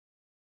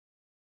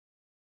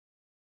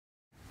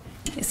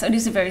So it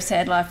is a very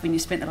sad life when you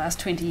spent the last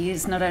 20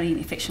 years not only in the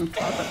infection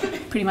control,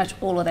 but pretty much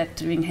all of that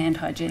doing hand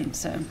hygiene.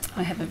 So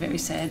I have a very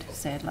sad,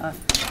 sad life.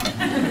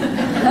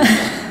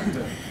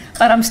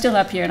 But I'm still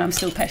up here and I'm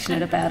still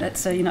passionate about it,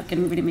 so you're not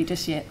getting rid of me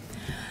just yet.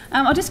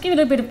 I'll just give you a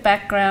little bit of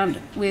background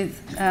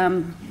with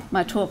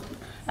my talk.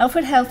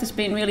 Alfred Health has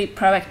been really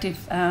proactive,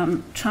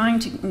 trying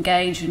to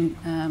engage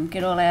and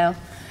get all our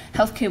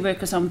healthcare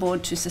workers on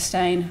board to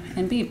sustain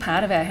and be a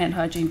part of our hand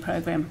hygiene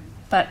program.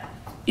 But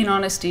in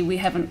honesty, we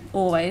haven't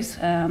always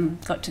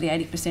got to the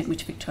 80%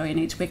 which Victoria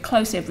needs. We're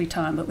close every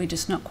time, but we're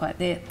just not quite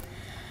there.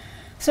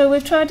 So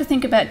we've tried to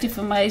think about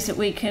different ways that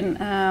we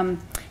can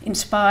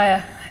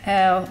inspire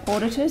our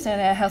auditors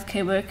and our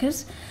healthcare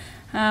workers.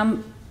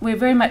 We're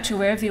very much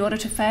aware of the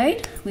auditor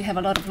fade. We have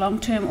a lot of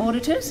long-term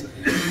auditors,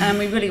 and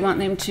we really want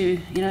them to,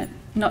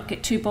 not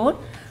get too bored.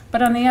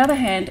 But on the other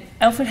hand,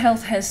 Alfred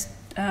Health has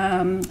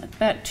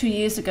about 2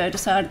 years ago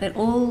decided that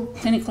all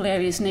clinical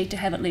areas need to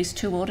have at least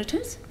 2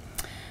 auditors,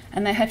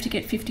 and they have to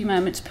get 50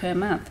 moments per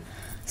month.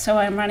 So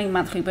I'm running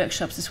monthly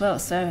workshops as well.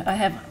 So I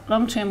have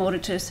long-term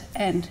auditors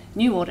and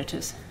new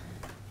auditors.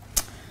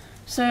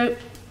 So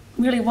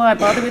really, why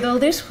bother with all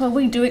this? Well,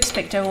 we do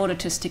expect our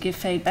auditors to give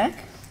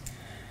feedback,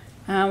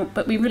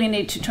 but we really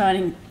need to try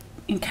and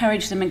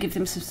encourage them and give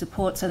them some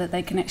support so that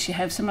they can actually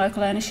have some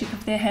local ownership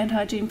of their hand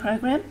hygiene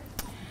program.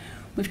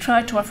 We've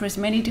tried to offer as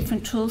many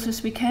different tools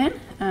as we can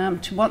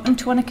to want them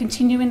to want to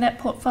continue in that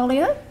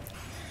portfolio.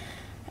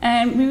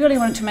 And we really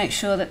want to make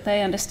sure that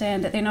they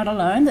understand that they're not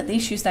alone, that the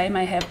issues they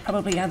may have,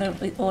 probably other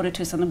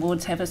auditors on the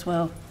boards have as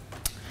well.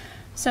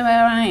 So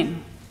our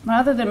aim,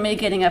 rather than me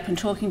getting up and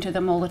talking to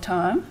them all the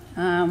time,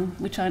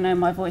 which I know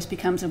my voice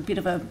becomes a bit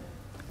of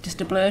just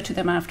a blur to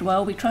them after a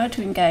while, we tried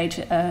to engage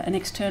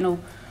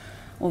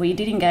we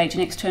did engage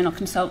an external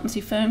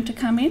consultancy firm to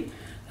come in,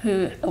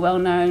 who are well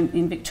known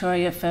in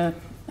Victoria for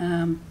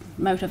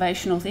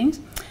motivational things.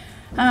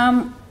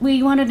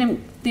 We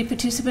wanted the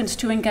participants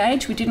to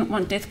engage. We didn't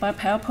want death by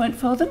PowerPoint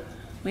for them.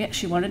 We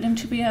actually wanted them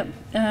to be a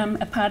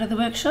part of the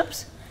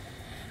workshops.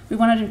 We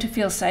wanted them to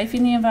feel safe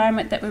in the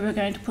environment that we were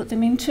going to put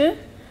them into.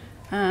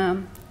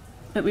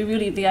 But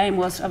the aim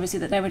was obviously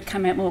that they would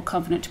come out more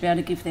confident to be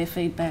able to give their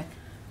feedback.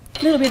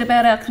 A little bit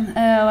about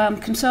our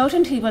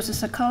consultant. He was a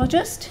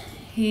psychologist.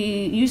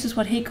 He uses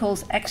what he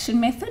calls action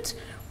methods,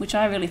 which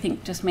I really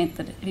think just meant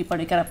that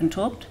everybody got up and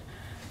talked.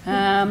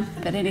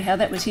 But anyhow,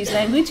 that was his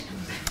language.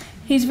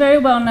 He's a very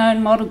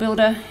well-known model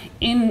builder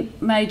in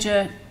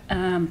major,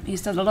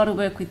 he's done a lot of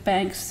work with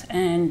banks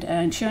and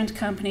insurance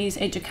companies,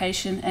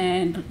 education,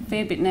 and a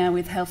fair bit now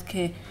with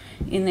healthcare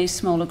in these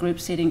smaller group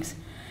settings.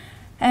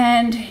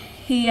 And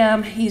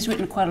he's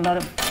written quite a lot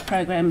of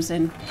programs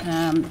and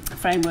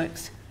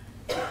frameworks.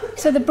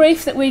 So the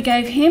brief that we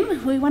gave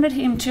him, we wanted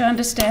him to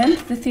understand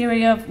the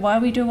theory of why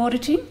we do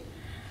auditing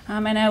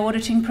and our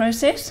auditing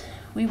process.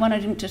 We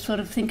wanted him to sort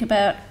of think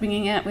about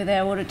bringing out with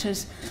our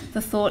auditors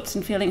the thoughts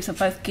and feelings of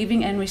both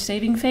giving and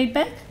receiving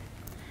feedback.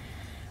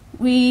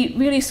 We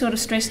really sort of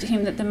stressed to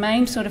him that the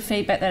main sort of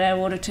feedback that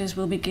our auditors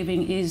will be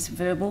giving is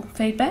verbal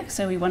feedback,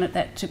 so we wanted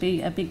that to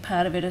be a big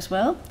part of it as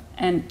well,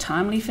 and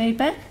timely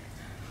feedback.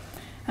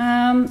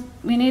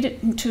 We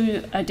needed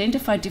to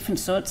identify different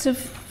sorts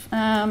of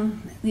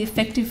the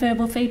effective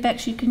verbal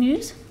feedbacks you can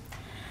use.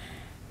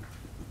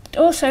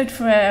 Also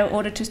for our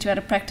auditors to be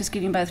able to practice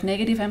giving both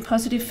negative and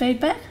positive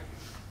feedback.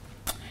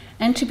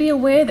 And to be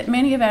aware that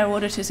many of our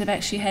auditors have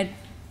actually had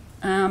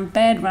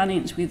bad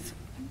run-ins with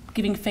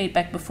giving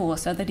feedback before,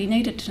 so that he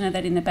needed to know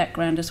that in the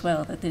background as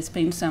well, that there's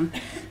been some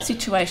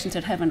situations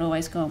that haven't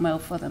always gone well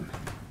for them.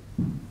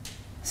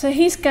 So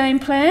his game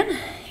plan,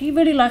 he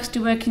really likes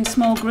to work in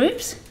small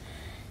groups.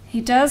 He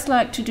does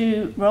like to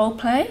do role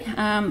play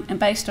and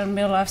based on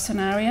real life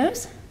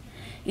scenarios.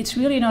 It's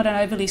really not an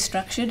overly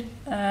structured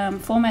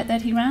format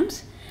that he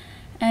runs.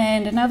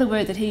 And another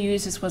word that he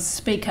uses was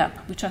speak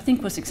up, which I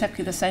think was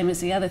exactly the same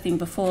as the other thing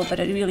before, but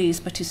it really is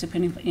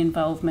participant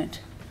involvement.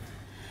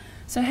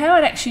 So how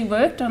it actually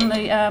worked on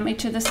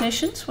each of the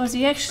sessions was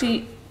he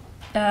actually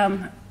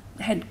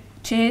had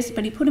chairs,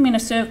 but he put them in a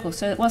circle,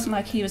 so it wasn't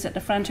like he was at the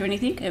front or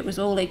anything. It was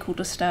all equal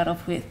to start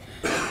off with.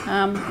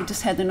 He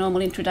just had the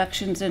normal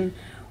introductions and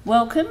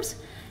welcomes,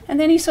 and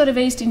then he sort of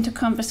eased into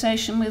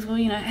conversation with,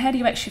 well, how do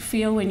you actually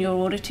feel when you're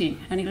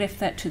auditing? And he left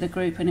that to the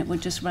group, and it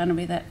would just run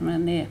with that and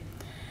run there.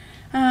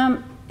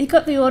 He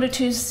got the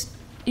auditors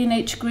in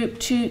each group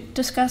to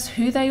discuss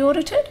who they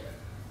audited,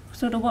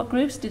 sort of what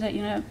groups did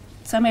they,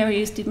 some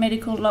areas did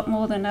medical a lot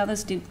more than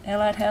others did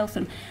allied health,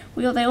 and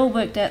they all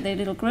worked out their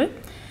little group.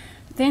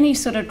 Then he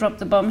sort of dropped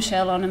the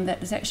bombshell on them that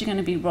it was actually going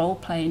to be role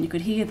play, and you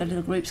could hear the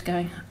little groups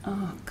going,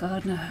 oh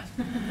God, no,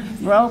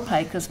 role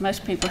play, because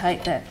most people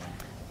hate that.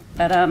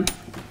 But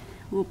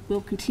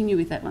we'll continue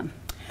with that one.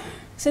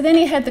 So then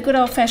he had the good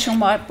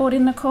old-fashioned whiteboard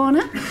in the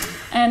corner,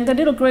 and the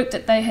little group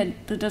that they had,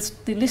 the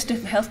list of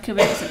healthcare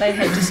workers that they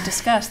had just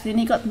discussed, then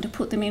he got them to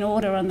put them in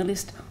order on the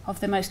list of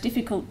the most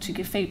difficult to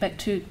give feedback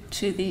to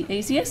the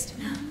easiest.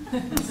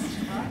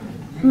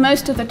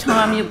 Most of the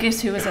time you'll guess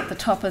who was at the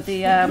top of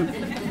the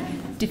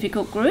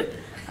difficult group.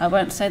 I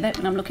won't say that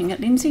when I'm looking at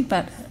Lindsay,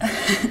 but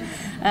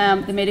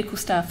the medical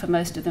staff for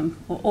most of them,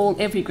 or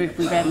every group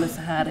we ran was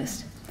the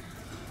hardest.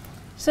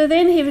 So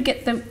then he would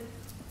get the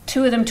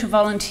two of them to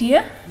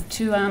volunteer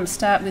to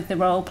start with the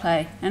role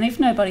play, and if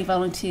nobody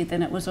volunteered,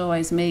 then it was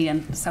always me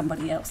and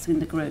somebody else in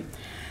the group.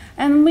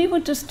 And we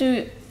would just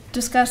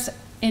discuss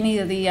any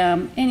of the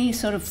any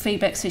sort of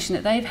feedback session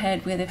that they've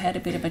had where they've had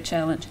a bit of a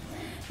challenge.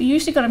 We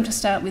usually got them to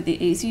start with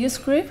the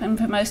easiest group, and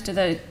for most of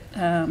those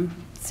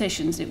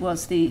sessions it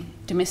was the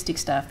domestic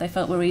staff they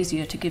felt were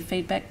easier to give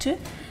feedback to,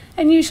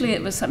 and usually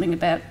it was something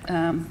about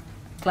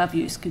glove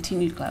use,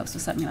 continued gloves or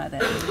something like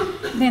that.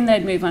 Then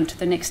they'd move on to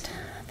the next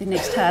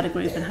harder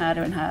group, and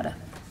harder and harder.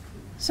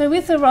 So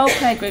with the role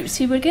play groups,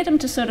 he would get them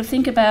to sort of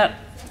think about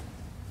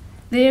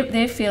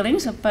their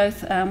feelings of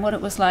both what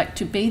it was like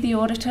to be the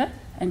auditor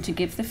and to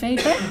give the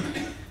feedback,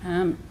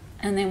 and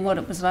then what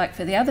it was like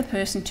for the other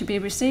person to be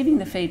receiving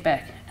the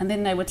feedback, and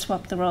then they would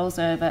swap the roles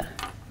over.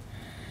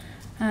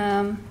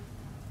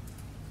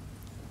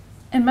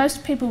 And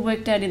most people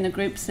worked out in the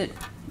groups that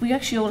we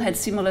actually all had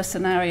similar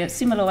scenarios,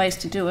 similar ways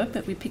to do it,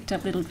 but we picked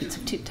up little bits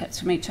of tit-tats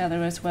from each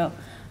other as well.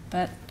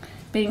 But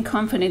being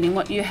confident in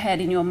what you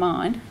had in your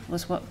mind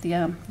was what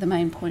the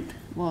main point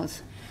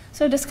was.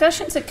 So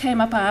discussions that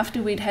came up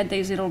after we'd had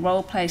these little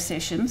role play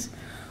sessions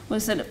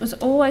was that it was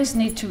always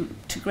need to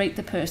greet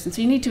the person.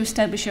 So you need to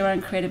establish your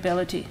own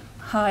credibility.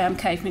 Hi, I'm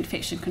Kaye from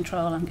Infection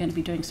Control, I'm going to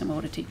be doing some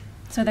auditing.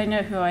 So they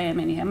know who I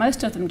am anyhow.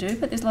 Most of them do,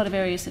 but there's a lot of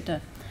areas that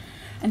don't.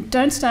 And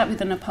don't start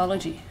with an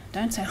apology.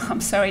 Don't say, oh,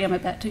 I'm sorry, I'm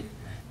about to.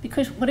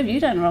 Because what have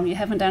you done wrong? You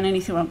haven't done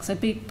anything wrong, so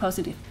be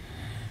positive.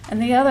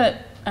 And the other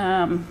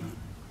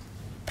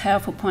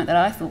powerful point that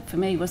I thought for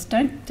me was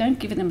don't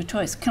give them a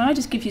choice. Can I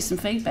just give you some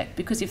feedback?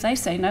 Because if they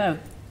say no,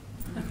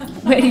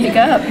 where do you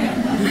go?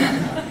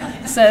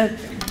 So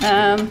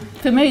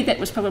for me, that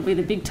was probably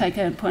the big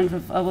take-home point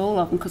of all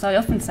of them, because I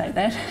often say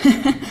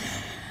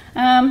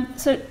that.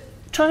 So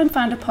try and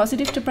find a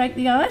positive to break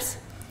the ice.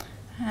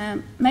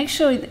 Make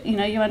sure that you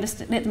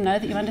let them know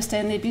that you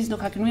understand they're busy.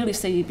 Look, I can really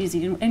see you're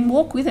busy, and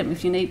walk with them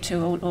if you need to,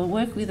 or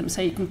work with them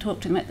so you can talk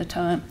to them at the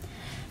time.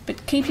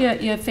 But keep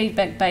your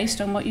feedback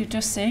based on what you've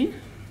just seen.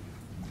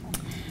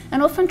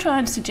 And often try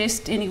and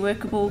suggest any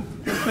workable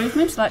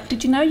improvements, like,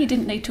 did you know you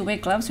didn't need to wear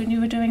gloves when you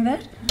were doing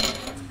that?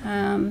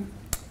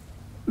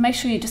 Make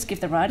sure you just give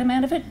the right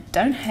amount of it.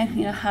 Don't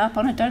harp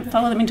on it. Don't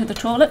follow them into the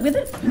toilet with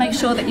it. Make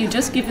sure that you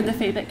just give them the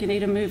feedback you need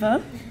to move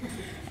on.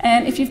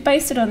 And if you've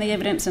based it on the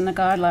evidence and the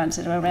guidelines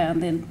that are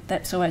around, then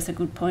that's always a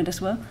good point as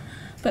well.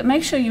 But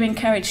make sure you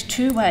encourage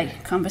two-way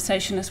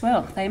conversation as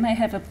well. They may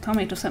have a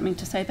comment or something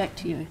to say back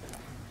to you.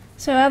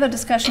 So other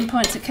discussion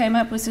points that came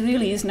up was there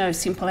really is no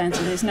simple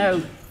answer. There's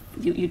no,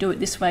 you do it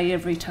this way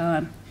every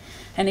time.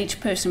 And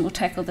each person will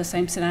tackle the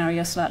same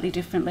scenario slightly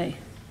differently.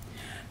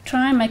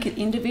 Try and make it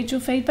individual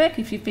feedback.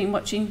 If you've been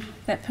watching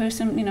that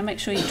person, make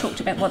sure you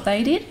talked about what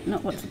they did,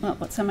 not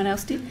what someone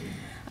else did.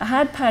 A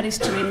hard part is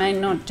to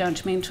remain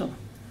non-judgmental.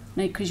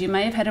 Because you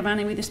may have had a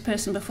run-in with this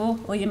person before,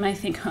 or you may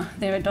think, oh,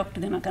 they're a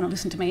doctor, they're not going to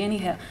listen to me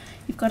anyhow.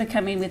 You've got to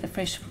come in with a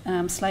fresh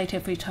slate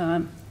every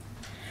time.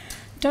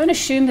 Don't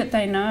assume that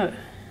they know.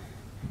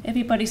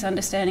 Everybody's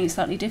understanding is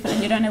slightly different,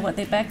 and you don't know what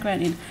their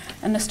background is.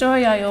 And the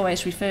story I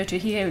always refer to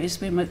here is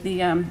when,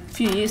 a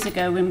few years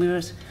ago, when we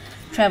were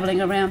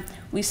travelling around,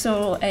 we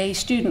saw a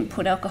student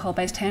put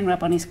alcohol-based hand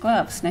rub on his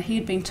gloves. Now, he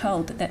had been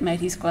told that that made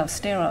his gloves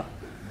sterile.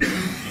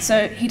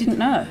 So he didn't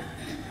know.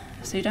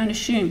 So you don't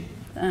assume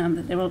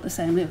that they're all at the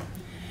same level.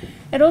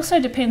 It also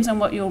depends on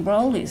what your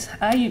role is.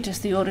 Are you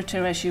just the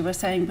auditor, as you were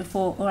saying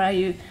before, or are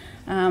you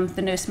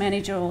the nurse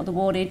manager or the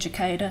ward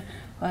educator?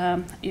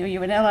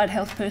 You're an allied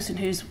health person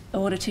who's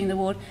auditing the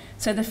ward.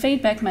 So the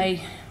feedback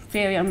may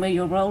vary on where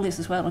your role is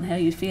as well and how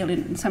you feel,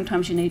 and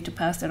sometimes you need to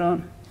pass it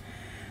on.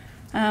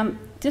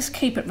 Just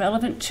keep it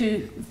relevant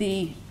to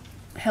the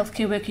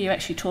healthcare worker you're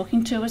actually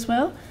talking to as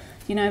well.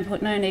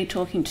 But no need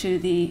talking to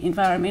the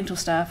environmental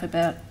staff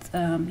about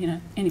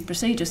any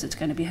procedures that's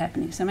going to be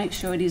happening. So make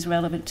sure it is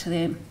relevant to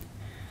them.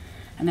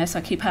 And as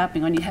I keep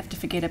harping on, you have to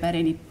forget about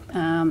any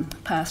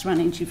past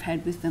run-ins you've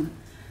had with them.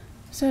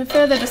 So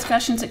further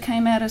discussions that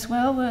came out as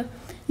well were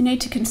you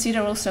need to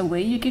consider also where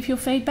you give your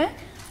feedback.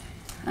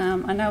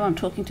 I know I'm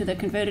talking to the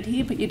converted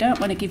here, but you don't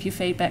want to give your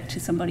feedback to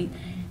somebody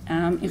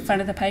in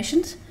front of the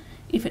patients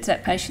if it's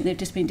that patient they've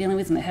just been dealing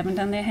with and they haven't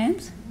done their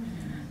hands.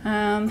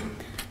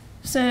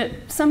 So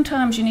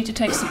sometimes you need to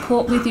take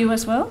support with you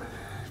as well,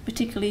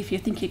 particularly if you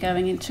think you're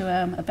going into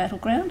a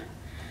battleground.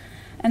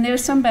 And there are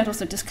some battles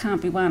that just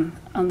can't be won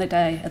on the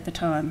day at the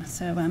time,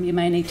 so you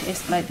may need to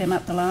escalate them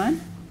up the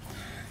line.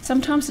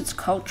 Sometimes it's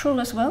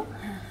cultural as well,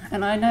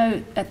 and I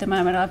know at the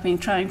moment I've been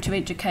trying to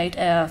educate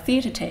our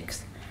theatre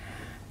techs,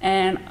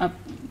 and I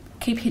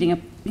keep hitting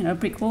a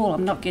brick wall.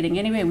 I'm not getting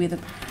anywhere with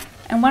them.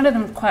 And one of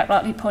them quite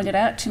rightly pointed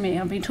out to me,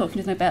 I've been talking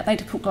to them about they had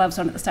to put gloves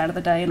on at the start of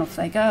the day and off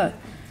they go.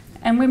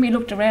 And when we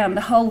looked around,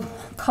 the whole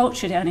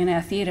culture down in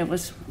our theatre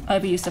was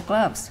overuse of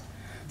gloves.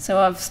 So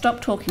I've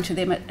stopped talking to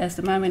them at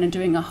the moment and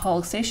doing a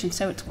whole session,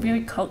 so it's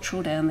very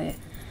cultural down there.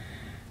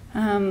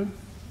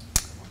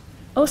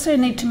 Also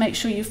need to make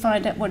sure you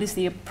find out what is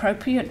the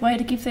appropriate way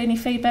to give any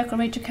feedback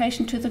or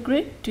education to the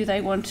group. Do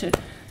they want to,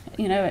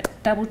 you know,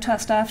 at double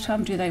staff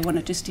time? Do they want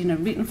it just in a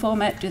written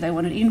format? Do they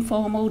want it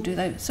informal?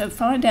 So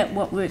find out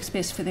what works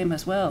best for them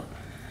as well.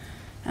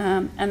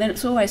 And then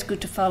it's always good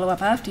to follow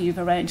up after you've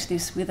arranged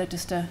this with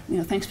just a, you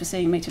know, thanks for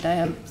seeing me today.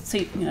 I'll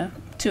see, you know,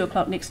 2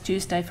 o'clock next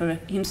Tuesday for an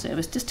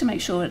in-service, just to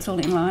make sure it's all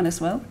in line as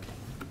well.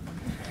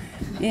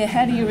 Yeah,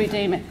 how do you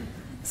redeem it?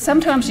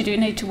 Sometimes you do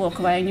need to walk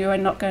away and you are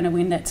not going to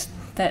win that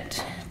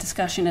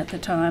discussion at the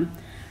time.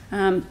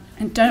 And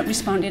don't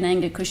respond in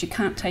anger, because you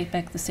can't take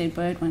back the said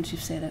word once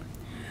you've said it.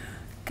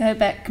 Go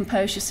back,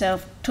 compose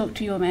yourself, talk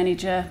to your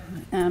manager,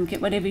 get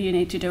whatever you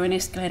need to do and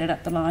escalate it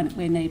up the line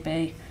where need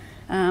be.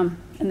 And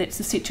that's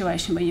a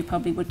situation where you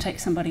probably would take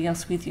somebody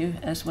else with you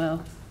as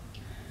well.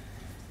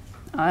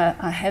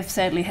 I have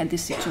sadly had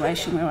this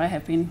situation where I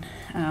have been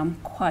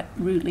quite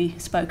rudely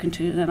spoken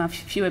to, and a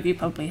few of you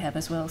probably have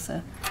as well.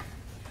 So,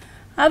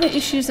 other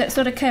issues that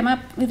sort of came up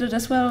with it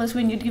as well as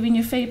when you're giving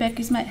your feedback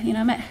is, you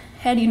know, Matt,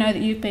 how do you know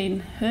that you've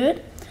been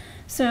heard?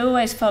 So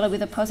always follow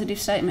with a positive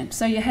statement.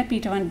 So you're happy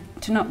to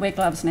not wear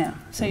gloves now.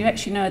 So you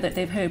actually know that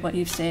they've heard what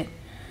you've said.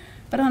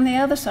 But on the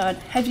other side,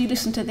 have you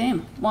listened to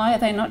them? Why are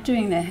they not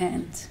doing their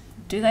hands?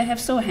 Do they have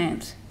sore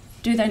hands?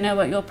 Do they know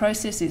what your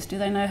process is? Do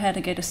they know how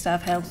to get a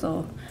staff health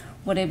or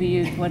whatever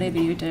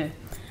you do?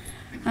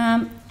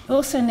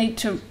 Also need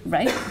to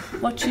rate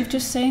what you've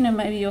just seen and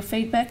maybe your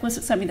feedback. Was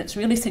it something that's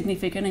really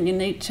significant and you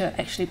need to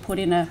actually put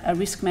in a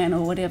risk man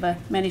or whatever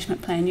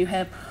management plan you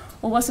have?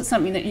 Or was it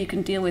something that you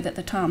can deal with at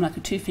the time, like a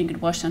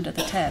 2-fingered wash under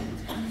the tap?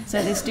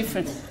 So there's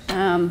different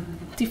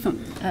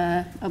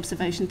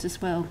observations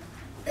as well.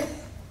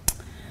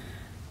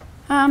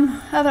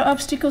 Other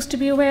obstacles to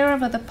be aware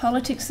of are the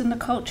politics and the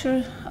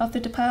culture of the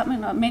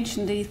department. I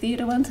mentioned the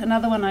theatre ones.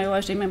 Another one I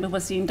always remember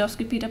was the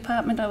endoscopy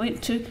department I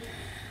went to,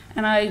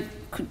 and I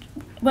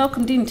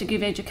welcomed in to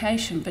give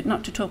education, but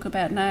not to talk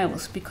about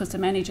nails, because the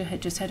manager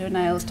had just had her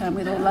nails done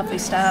with all lovely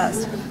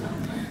stars.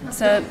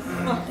 So,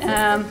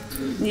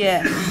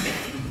 yeah.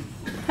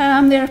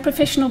 There are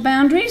professional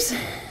boundaries.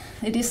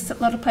 A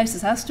lot of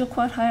places are still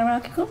quite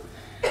hierarchical.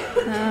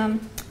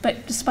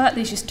 But despite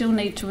these, you still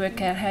need to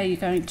work out how you're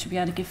going to be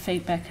able to give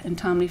feedback and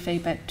timely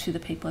feedback to the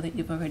people that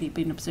you've already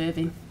been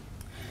observing.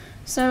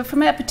 So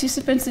from our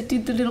participants that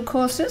did the little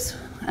courses,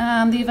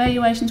 the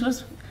evaluations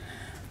was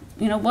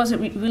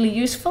it really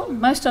useful?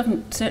 Most of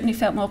them certainly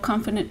felt more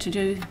confident to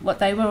do what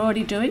they were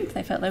already doing.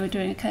 They felt they were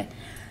doing okay.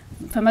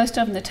 For most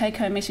of them, the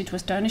take-home message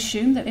was, don't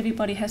assume that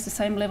everybody has the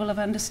same level of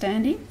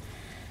understanding,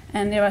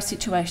 and there are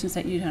situations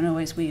that you don't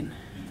always win.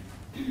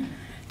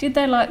 Did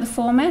they like the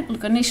format?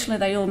 Look, initially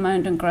they all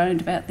moaned and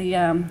groaned about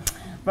the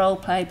role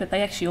play, but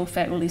they actually all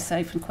felt really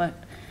safe and quite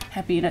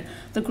happy in it.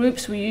 The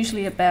groups were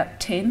usually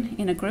about 10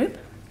 in a group,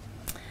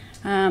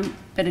 but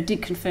it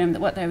did confirm that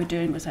what they were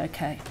doing was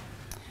okay.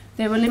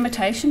 There were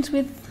limitations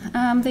with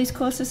these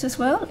courses as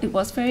well. It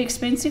was very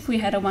expensive. We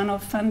had a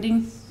one-off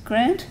funding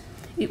grant.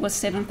 It was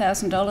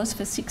 $7,000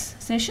 for 6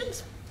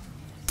 sessions.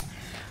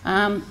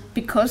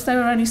 Because they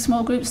were only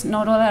small groups,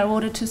 not all our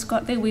auditors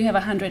got there. We have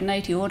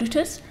 180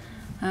 auditors.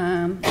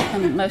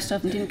 And most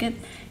of them didn't get,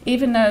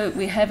 even though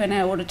we have in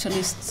our auditor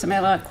list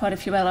quite a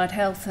few allied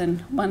health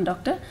and 1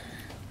 doctor,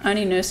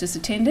 only nurses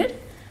attended.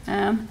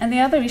 And the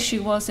other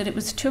issue was that it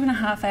was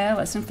 2.5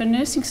 hours, and for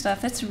nursing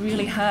staff that's a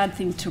really hard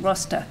thing to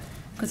roster,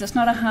 because it's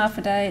not a half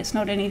a day, it's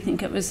not anything.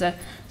 It was that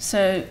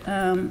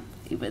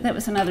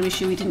was another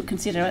issue we didn't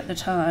consider at the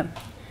time.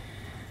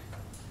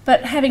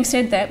 But having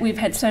said that, we've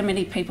had so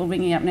many people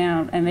ringing up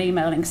now and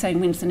emailing saying,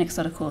 when's the next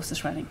lot of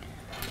courses running?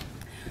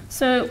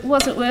 So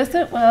was it worth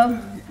it?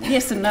 Well,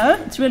 yes and no.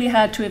 It's really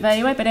hard to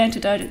evaluate, but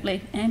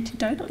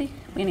anecdotally,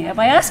 anyhow,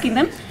 by asking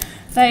them,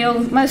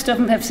 most of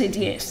them have said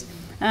yes.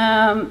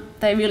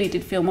 They really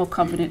did feel more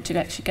confident to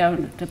actually go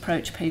and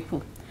approach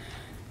people.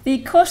 The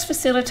course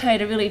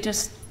facilitator really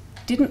just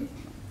didn't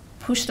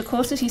push the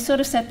courses. He sort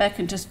of sat back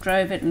and just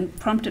drove it and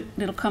prompted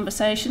little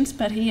conversations,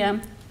 but he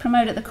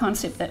promoted the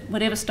concept that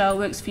whatever style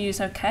works for you is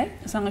okay,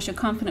 as long as you're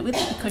confident with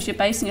it, because you're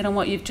basing it on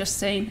what you've just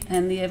seen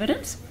and the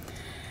evidence.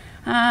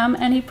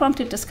 And he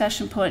prompted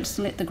discussion points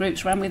to let the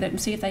groups run with it and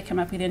see if they come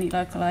up with any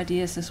local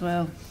ideas as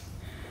well.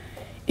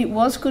 It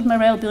was good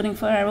morale building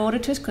for our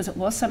auditors, because it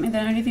was something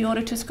that only the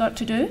auditors got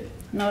to do,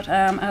 not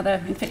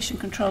other infection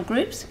control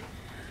groups.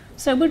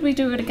 So would we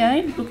do it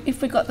again? Look,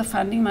 if we got the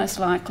funding, most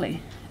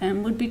likely.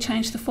 And would we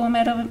change the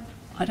format of it?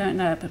 I don't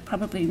know, but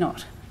probably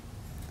not.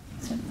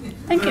 So,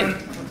 thank you.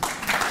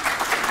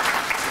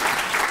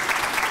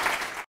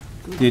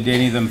 Did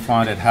any of them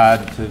find it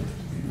hard to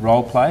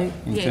role play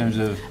in terms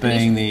of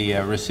being the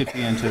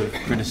recipient of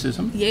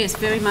criticism? Yes,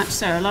 very much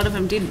so. A lot of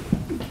them didn't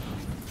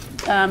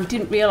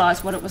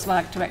realise what it was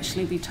like to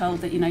actually be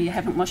told that, you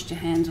haven't washed your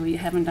hands or you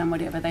haven't done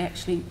whatever.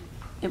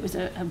 It was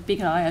a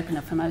big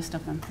eye-opener for most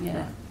of them,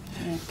 yeah.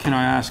 Can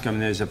I ask,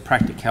 there's a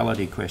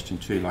practicality question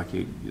too, like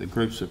the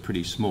groups are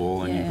pretty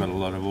small and you've got a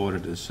lot of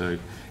auditors, so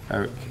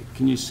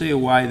can you see a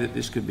way that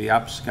this could be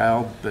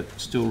upscaled but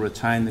still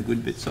retain the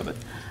good bits of it?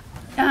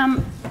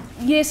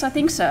 Yes, I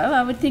think so.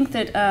 I would think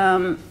that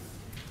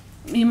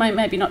you may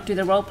maybe not do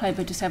the role play,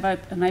 but just have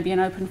maybe an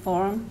open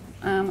forum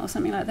or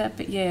something like that.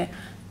 But yeah,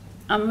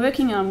 I'm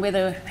working on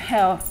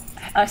how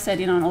I sat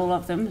in on all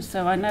of them,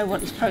 so I know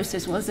what his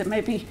process was. That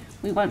maybe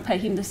we won't pay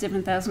him the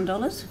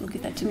 $7,000. We'll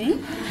get that to me,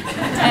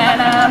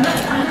 and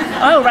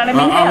I'll run him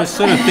in-house. I was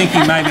sort of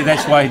thinking maybe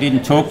that's why he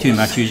didn't talk too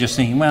much. He was just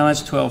thinking, well,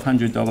 that's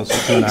 $1,200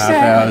 for 2.5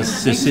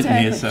 hours just sitting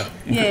here. So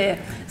yeah,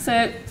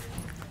 so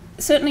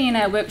certainly in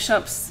our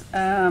workshops,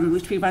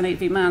 which we run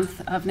every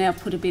month, I've now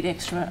put a bit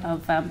extra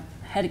of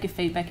how to give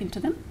feedback into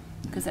them,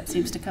 because that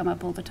seems to come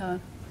up all the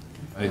time.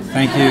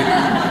 thank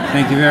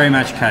you very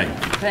much, Kate.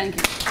 Thank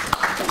you.